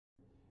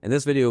In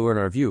this video, we're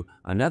going to review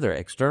another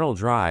external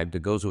drive that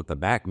goes with the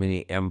Mac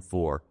Mini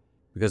M4.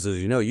 Because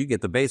as you know, you get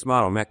the base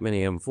model Mac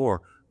Mini M4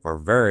 for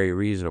very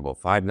reasonable,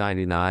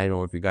 $599,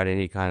 or if you got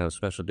any kind of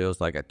special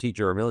deals like a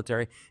teacher or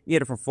military, you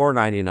get it for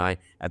 $499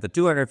 at the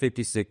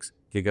 256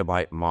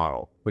 gigabyte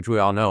model, which we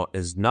all know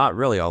is not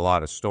really a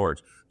lot of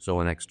storage. So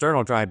an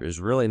external drive is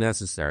really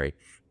necessary,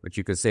 but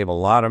you could save a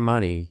lot of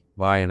money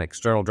by an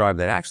external drive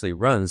that actually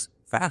runs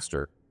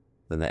faster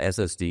than the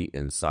SSD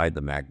inside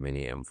the Mac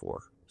Mini M4.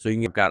 So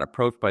you got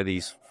approached by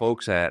these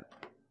folks at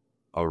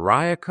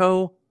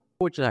Ariaco,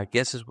 which I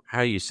guess is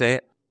how you say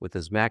it, with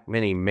this Mac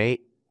Mini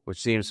Mate,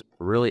 which seems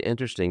really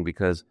interesting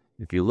because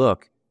if you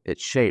look,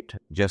 it's shaped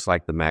just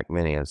like the Mac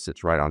Mini and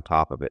sits right on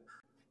top of it.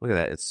 Look at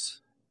that.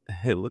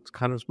 It looks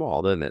kind of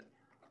small, doesn't it?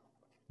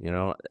 You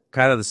know,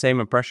 kind of the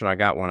same impression I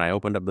got when I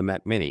opened up the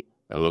Mac Mini.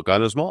 It looked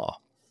kind of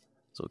small.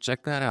 So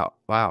check that out.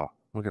 Wow,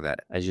 look at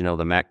that. As you know,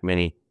 the Mac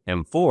Mini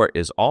M4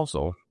 is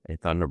also a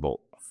Thunderbolt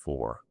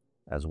 4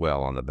 as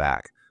well on the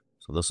back.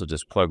 So this will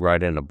just plug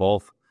right into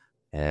both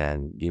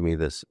and give me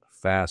this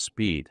fast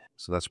speed.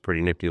 So that's a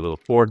pretty nifty little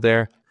port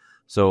there.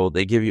 So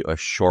they give you a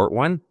short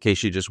one in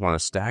case you just want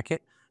to stack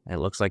it. And it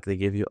looks like they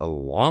give you a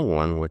long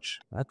one, which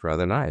that's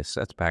rather nice.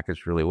 That's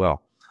packaged really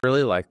well. I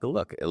really like the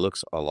look. It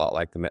looks a lot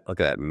like look at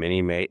that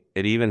Mini Mate.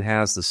 It even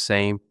has the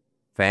same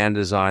fan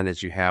design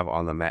that you have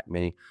on the Mac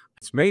Mini.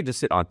 It's made to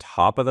sit on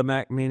top of the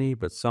Mac Mini,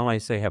 but some I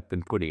say have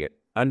been putting it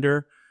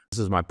under. This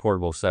is my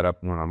portable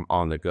setup when I'm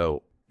on the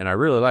go. And I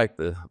really like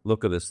the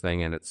look of this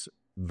thing, and it's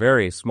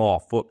very small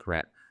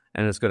footprint.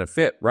 And it's going to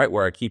fit right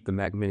where I keep the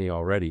Mac Mini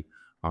already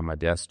on my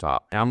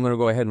desktop. Now I'm going to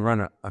go ahead and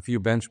run a few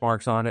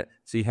benchmarks on it,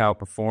 see how it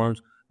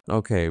performs.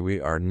 Okay, we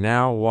are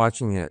now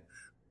watching it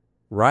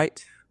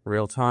write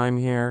real time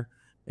here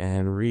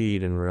and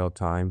read in real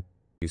time.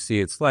 You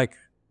see it's like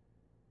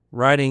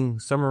writing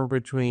somewhere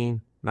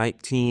between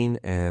 19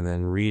 and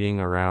then reading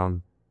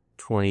around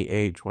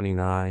 28,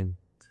 29.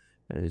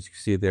 And as you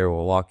see there,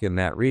 we'll lock in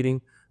that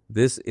reading.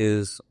 This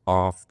is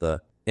off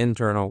the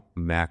internal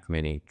Mac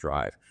Mini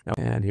drive.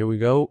 And here we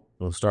go.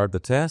 We'll start the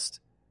test.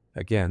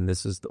 Again,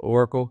 this is the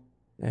Oracle,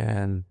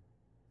 and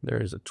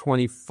there's a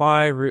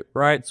 25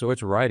 write, so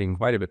it's writing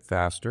quite a bit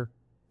faster.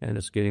 And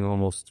it's getting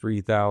almost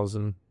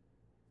 3,000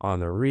 on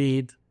the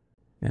read.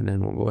 And then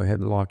we'll go ahead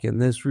and lock in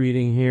this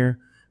reading here.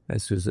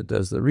 As soon as it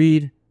does the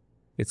read,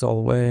 it's all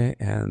the way,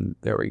 and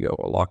there we go.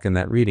 We'll lock in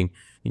that reading.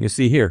 You can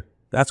see here,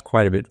 that's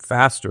quite a bit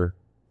faster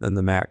than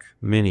the Mac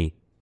Mini.